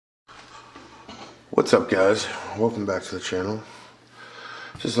What's up, guys? Welcome back to the channel.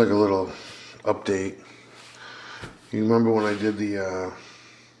 Just like a little update. You remember when I did the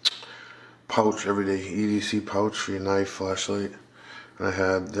pouch, everyday EDC pouch for your knife, flashlight, and I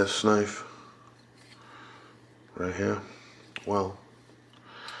had this knife right here? Well,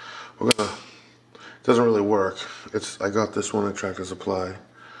 it doesn't really work. I got this one at Tractor Supply.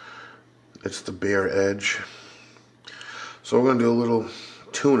 It's the Bare Edge. So we're gonna do a little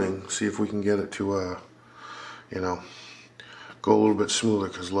tuning, see if we can get it to go a little bit smoother.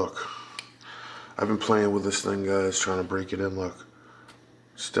 Because look, I've been playing with this thing, guys, trying to break it in. Look,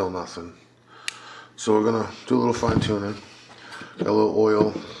 still nothing. So we're gonna do a little fine tuning. Got a little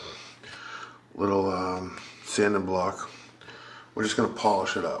oil, little sanding block. We're just gonna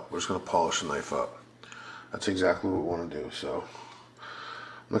polish it up. We're just gonna polish the knife up. That's exactly what we want to do. So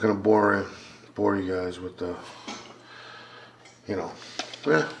I'm not gonna bore you guys with the,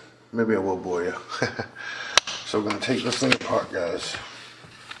 maybe I will bore you. So we're gonna take this thing apart, guys.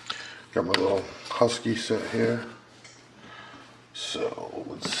 Got my little Husky set here. So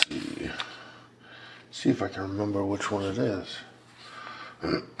let's see if I can remember which one it is.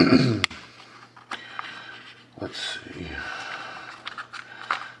 Let's see.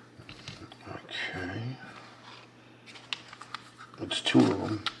 Okay. It's two of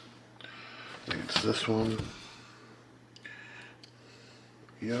them. I think it's this one.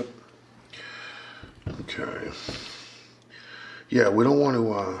 Yep. Okay. Yeah, we don't want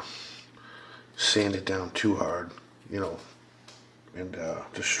to sand it down too hard, and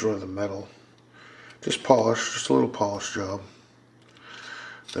destroy the metal. Just polish, just a little polish job.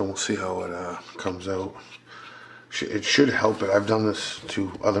 Then we'll see how it comes out. It should help it. I've done this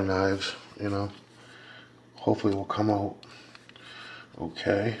to other knives, Hopefully it will come out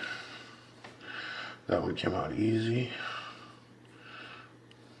okay. That one came out easy.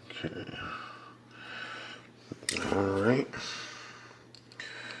 Okay. Alright.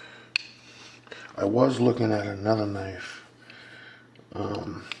 I was looking at another knife.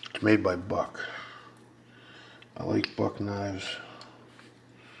 It's made by Buck. I like Buck knives.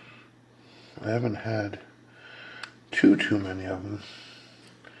 I haven't had too many of them,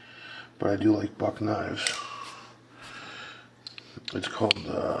 but I do like Buck knives. It's called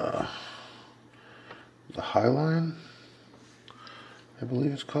the Highline, I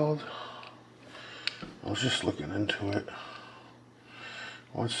believe it's called. I was just looking into it.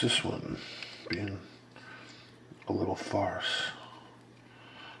 What's this one being a little farce?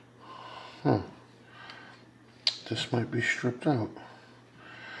 This might be stripped out.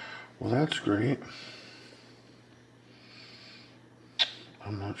 Well, that's great.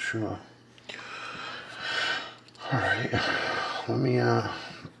 I'm not sure. Alright, let me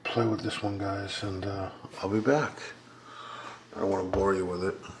play with this one, guys, and I'll be back. I don't want to bore you with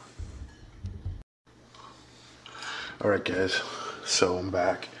it. Alright, guys, so I'm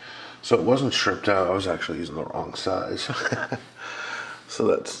back. So it wasn't stripped out, I was actually using the wrong size. So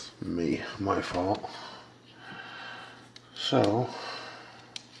that's my fault. So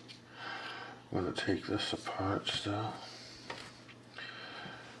I'm going to take this apart still.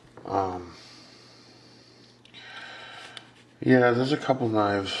 Yeah, there's a couple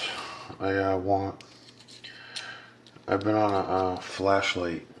knives I want. I've been on a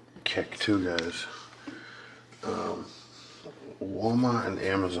flashlight kick too, guys. Walmart and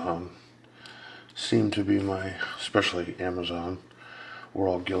Amazon seem to be especially Amazon, we're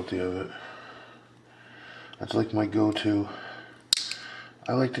all guilty of it. That's like my go-to.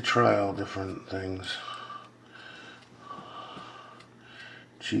 I like to try all different things.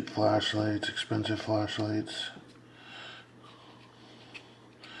 Cheap flashlights, expensive flashlights.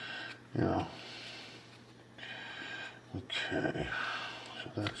 Okay, so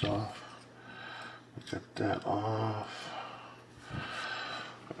that's off. We got that off.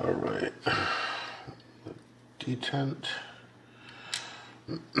 Alright. The detent.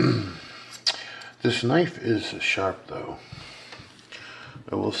 This knife is sharp, though.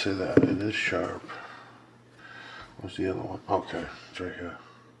 I will say that. It is sharp. Where's the other one? Okay, it's right here.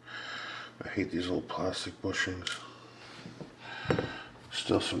 I hate these little plastic bushings.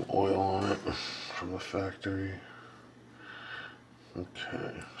 Still some oil on it from the factory.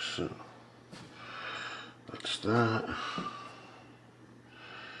 Okay, so that's that.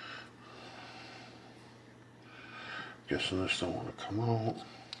 Guessing this don't want to come out.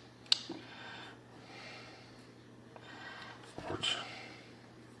 Or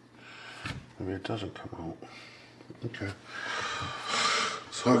maybe it doesn't come out. Okay.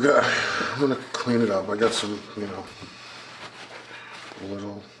 So I'm gonna clean it up. I got some, a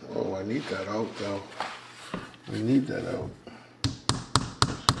little. Oh, I need that out though.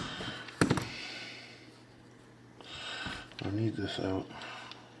 need this out.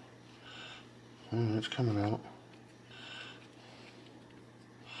 It's coming out.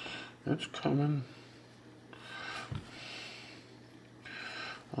 It's coming.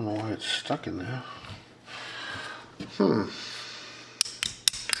 I don't know why it's stuck in there.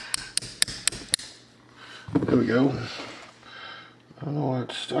 There we go. I don't know why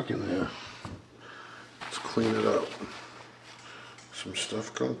it's stuck in there. Let's clean it up. Some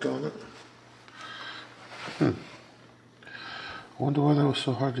stuff gunked on it. I wonder why that was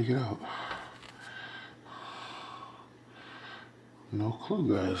so hard to get out. No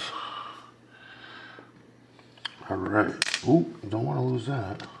clue, guys. Alright. Ooh, don't want to lose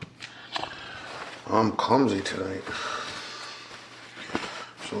that. I'm clumsy tonight.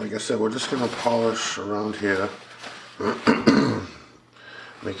 So like I said, we're just going to polish around here.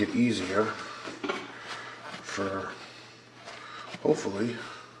 Make it easier for, hopefully,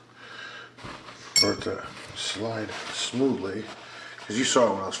 for it to slide smoothly. Because you saw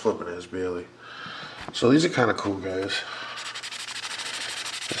it when I was flipping it, it's barely. So these are kind of cool, guys.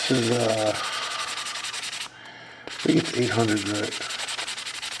 This is, I think it's 800 grit.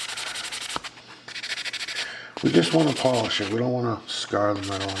 We just want to polish it. We don't want to scar the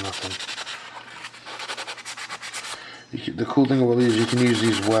metal or nothing. The cool thing about these, you can use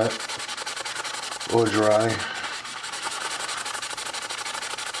these wet or dry.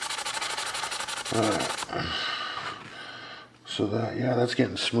 So that, yeah, that's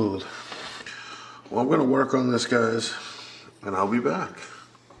getting smooth. Well, I'm going to work on this, guys, and I'll be back.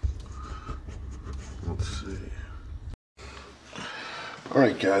 Let's see.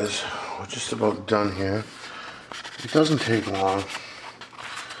 Alright, guys, we're just about done here. It doesn't take long.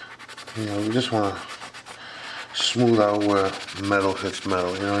 You know, we just want to smooth out where metal hits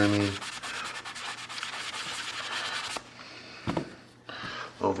metal, you know what I mean? I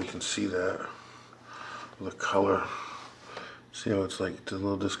don't know if you can see that. The color. See how it's like a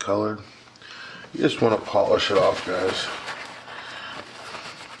little discolored? You just want to polish it off, guys.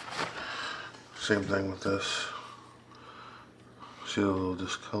 Same thing with this. See the little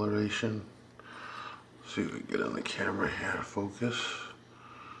discoloration? See if we can get on the camera here, focus.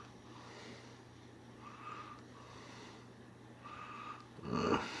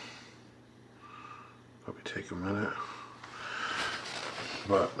 Probably take a minute.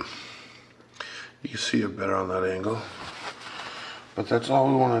 But you can see it better on that angle. But that's all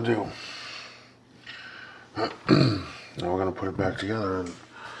we want to do. Now we're going to put it back together and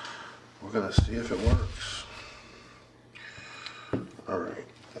we're going to see if it works. Alright,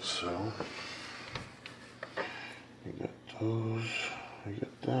 so we got those, we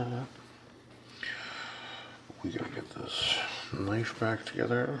got that. We got to get this knife back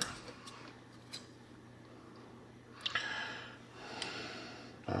together.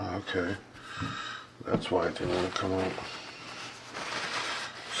 Okay, that's why it didn't want to come out.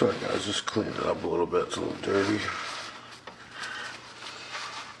 Sorry guys, just cleaned it up a little bit, it's a little dirty.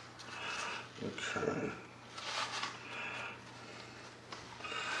 Okay.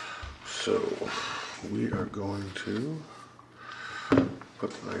 So, we are going to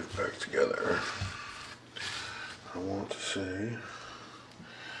put the knife back together. I want to say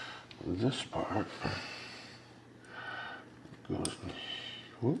this part goes,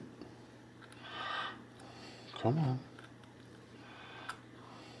 whoop, come on.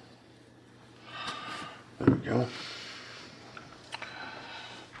 There we go.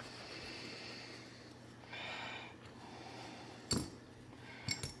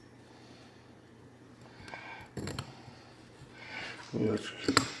 Yes,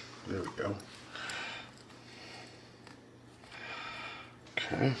 there we go.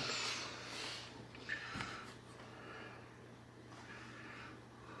 Okay.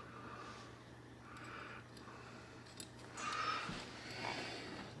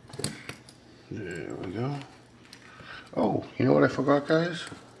 There we go. Oh, you know what I forgot, guys?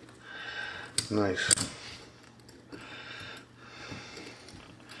 Nice.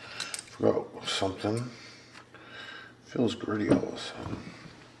 Forgot something. Feels gritty all of a sudden.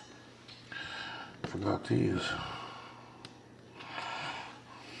 Forgot these.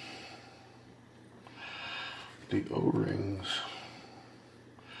 The O-rings.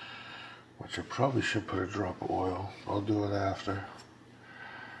 Which I probably should put a drop of oil. I'll do it after.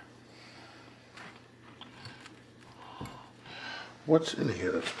 What's in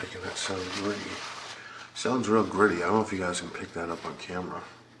here that's making that sound gritty? Sounds real gritty. I don't know if you guys can pick that up on camera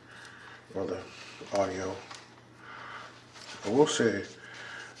or the audio. I will say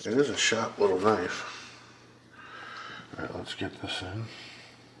it is a sharp little knife. Alright, let's get this in.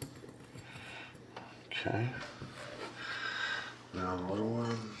 Okay. Now the little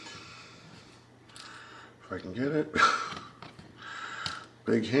one. If I can get it.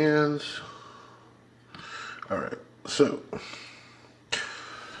 Big hands. All right, so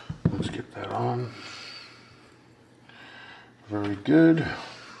let's get that on. Very good.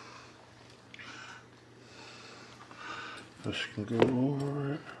 This can go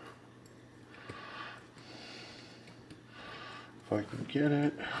over it. If I can get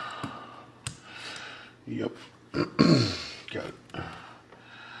it. Yep. Got it.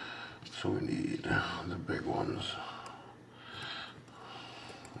 So we need the big ones.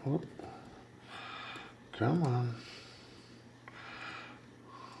 Whoop. Come on.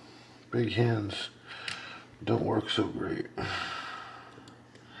 Big hands don't work so great. There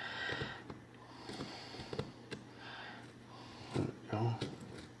we go.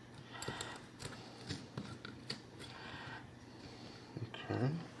 Okay.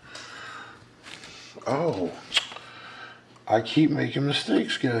 Oh, I keep making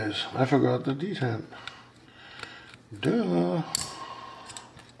mistakes, guys. I forgot the detent. Duh.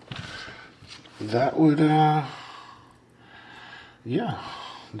 That would, yeah,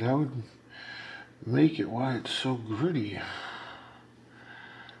 that would make it why it's so gritty.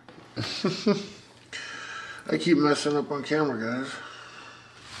 I keep messing up on camera, guys.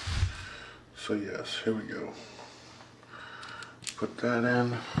 So yes, here we go. Put that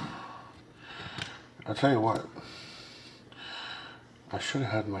in. I'll tell you what, I should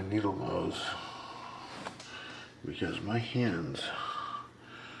have had my needle nose because my hands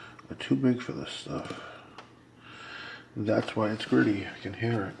are too big for this stuff. That's why it's gritty. I can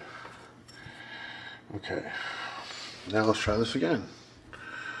hear it. Okay, now let's try this again.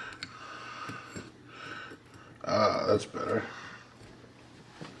 Ah, that's better.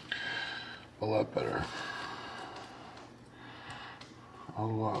 A lot better. A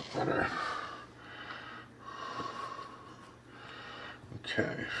lot better.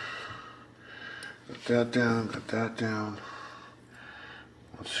 Okay. Got that down, got that down.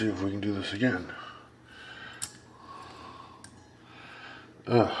 Let's see if we can do this again.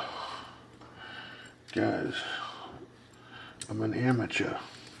 Ugh. Guys, I'm an amateur.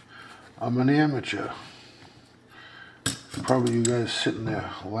 I'm an amateur. Probably you guys sitting there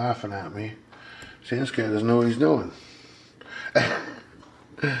laughing at me. See, this guy doesn't know what he's doing.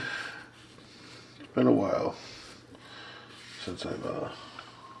 It's been a while since I've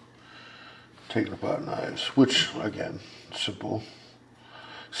taken apart knives, which, again, simple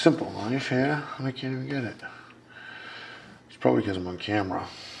knife here, and I can't even get it. It's probably because I'm on camera.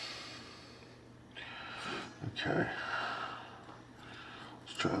 Okay,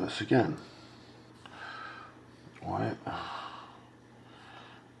 let's try this again. Why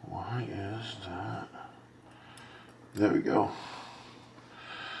is that? There we go.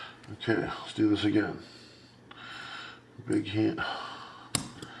 Okay, let's do this again. Big hand.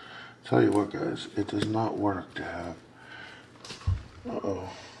 Tell you what, guys, it does not work to have. Uh-oh.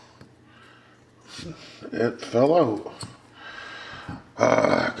 It fell out.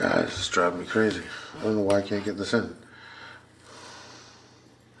 Ah, guys, it's driving me crazy. I don't know why I can't get this in.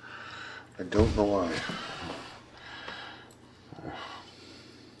 I don't know why.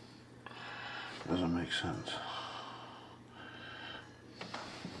 Doesn't make sense.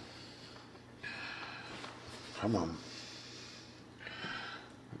 Come on.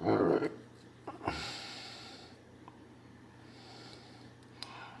 All right.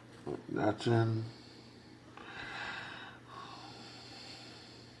 That's in.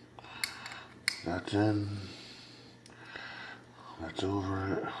 That's in. That's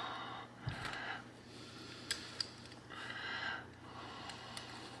over it.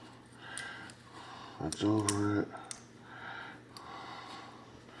 That's over it.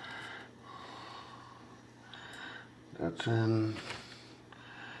 That's in.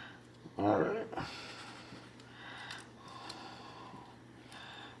 All right.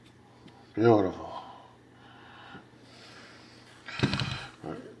 Beautiful. All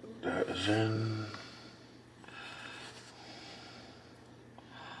right, that is in.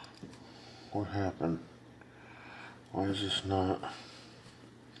 What happened? Why is this not?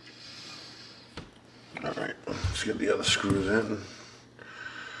 All right, let's get the other screws in.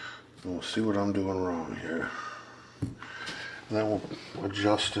 And we'll see what I'm doing wrong here. And then we'll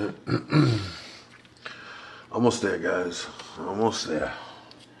adjust it. Almost there, guys. Almost there.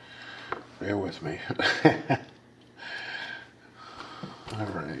 Bear with me. All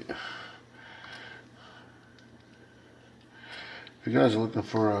right. If you guys are looking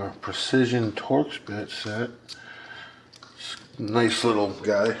for a precision Torx bit set, nice little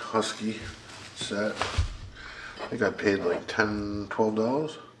guy, Husky set. I think I paid like $10,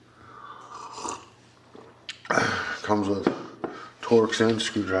 $12. Comes with Torx and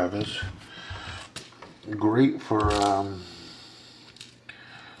screwdrivers. Great for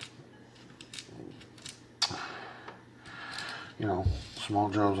you know, small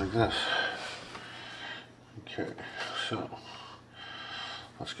jobs like this. Okay, so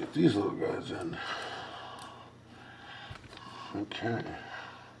let's get these little guys in. Okay.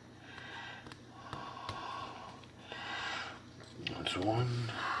 That's one.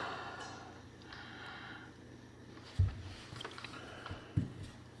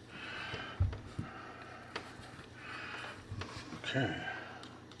 Okay.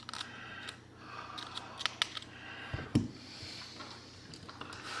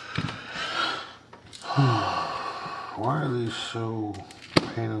 Why are these so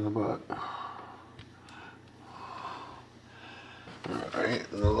pain in the butt? Alright,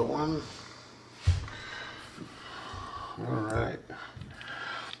 another one. Alright.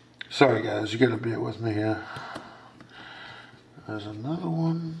 Sorry guys, you gotta bear with me here. There's another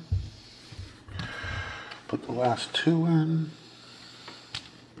one. Put the last two in.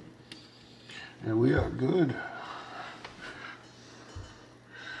 And we are good.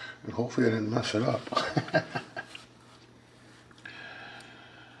 And hopefully I didn't mess it up.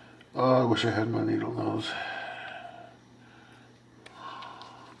 Oh, I wish I had my needle nose.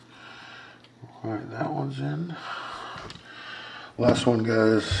 Alright, that one's in. Last one,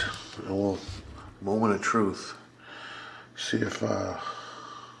 guys. And we'll, moment of truth. See if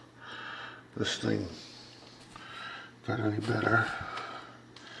this thing got any better.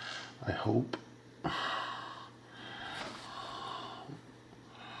 I hope.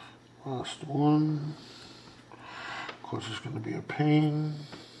 Last one. Of course, it's going to be a pain.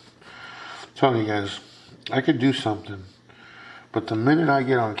 I'm telling you guys, I could do something, but the minute I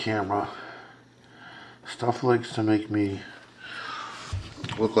get on camera, stuff likes to make me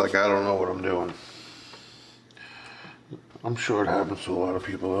look like I don't know what I'm doing. I'm sure it happens to a lot of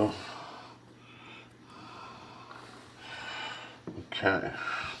people, though. Okay.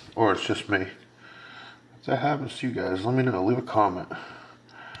 Or it's just me. If that happens to you guys, let me know. Leave a comment. I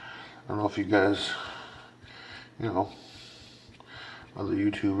don't know if you guys, you know, other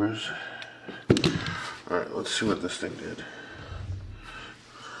YouTubers. Alright, let's see what this thing did.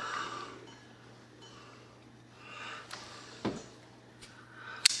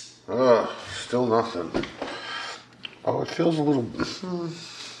 Still nothing. Oh, it feels a little...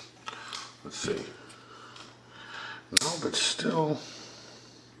 Let's see. No, but still...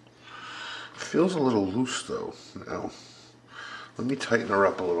 Feels a little loose, though, now. Let me tighten her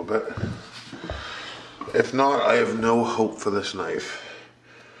up a little bit. If not, I have no hope for this knife.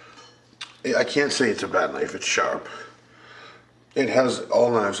 I can't say it's a bad knife. It's sharp. It has...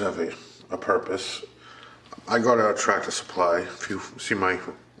 All knives have a purpose. I got it at Tractor Supply. If you see my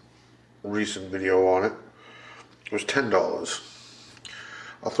recent video on it. It was $10.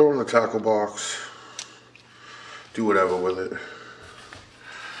 I'll throw it in the tackle box, do whatever with it,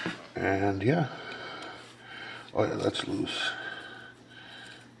 and yeah. Oh yeah, that's loose,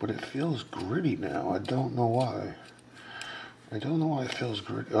 but it feels gritty now. I don't know why. I don't know why it feels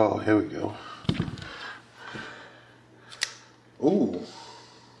gritty. Oh, here we go. Ooh.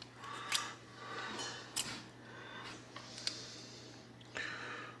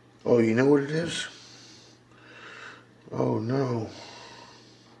 Oh, you know what it is? Oh no.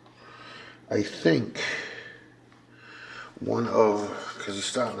 I think because it's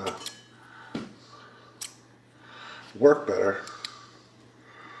starting to work better.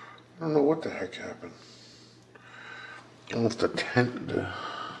 I don't know what the heck happened. I don't know if the tent,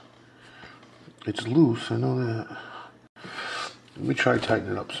 it's loose, I know that. Let me try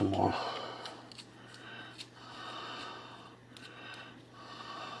tightening it up some more.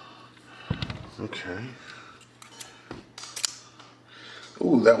 Okay.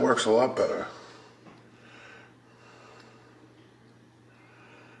 Ooh, that works a lot better.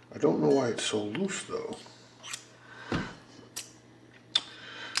 I don't know why it's so loose, though.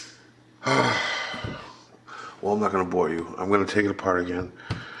 Well, I'm not going to bore you. I'm going to take it apart again.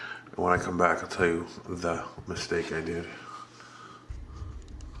 And when I come back, I'll tell you the mistake I did.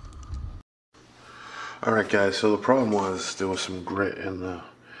 Alright, guys, so the problem was there was some grit in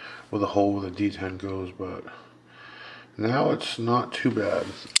where the hole where the D10 goes, but now it's not too bad.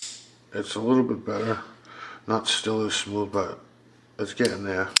 It's a little bit better. Not still as smooth, but it's getting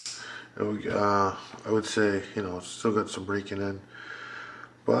there. I would say, you know, it's still got some breaking in,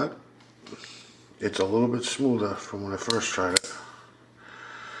 but it's a little bit smoother from when I first tried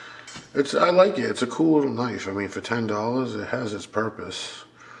it. I like it. It's a cool little knife. I mean, for $10, it has its purpose,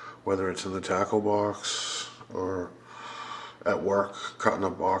 whether it's in the tackle box or at work cutting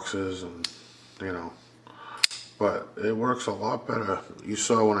up boxes, and you know. But it works a lot better. You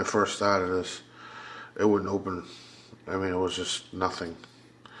saw when I first started this, it wouldn't open. I mean, it was just nothing.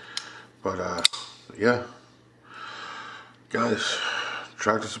 But yeah, Guys,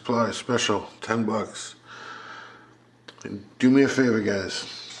 Tractor Supply special, 10 bucks. And do me a favor, guys.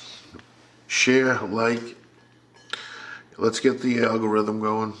 Share, like. Let's get the algorithm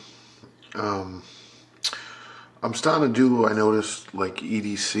going. I'm starting to do, I noticed, like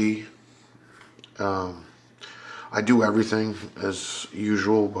EDC. I do everything as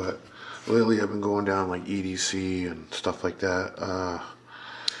usual, but lately I've been going down like EDC and stuff like that.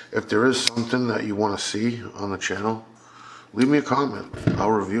 If there is something that you want to see on the channel, leave me a comment.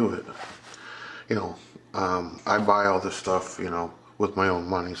 I'll review it. You know, I buy all this stuff, you know, with my own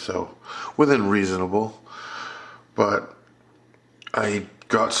money, so within reasonable. But I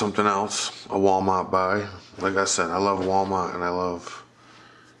got something else, a Walmart buy. Like I said, I love Walmart and I love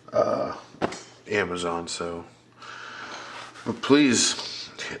Amazon, so. But please,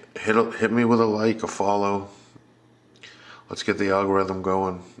 hit me with a like, a follow. Let's get the algorithm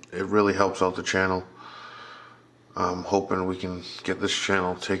going. It really helps out the channel. I'm hoping we can get this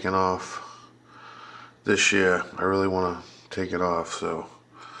channel taken off this year. I really want to take it off, so.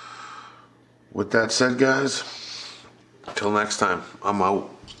 With that said, guys, till next time, I'm out.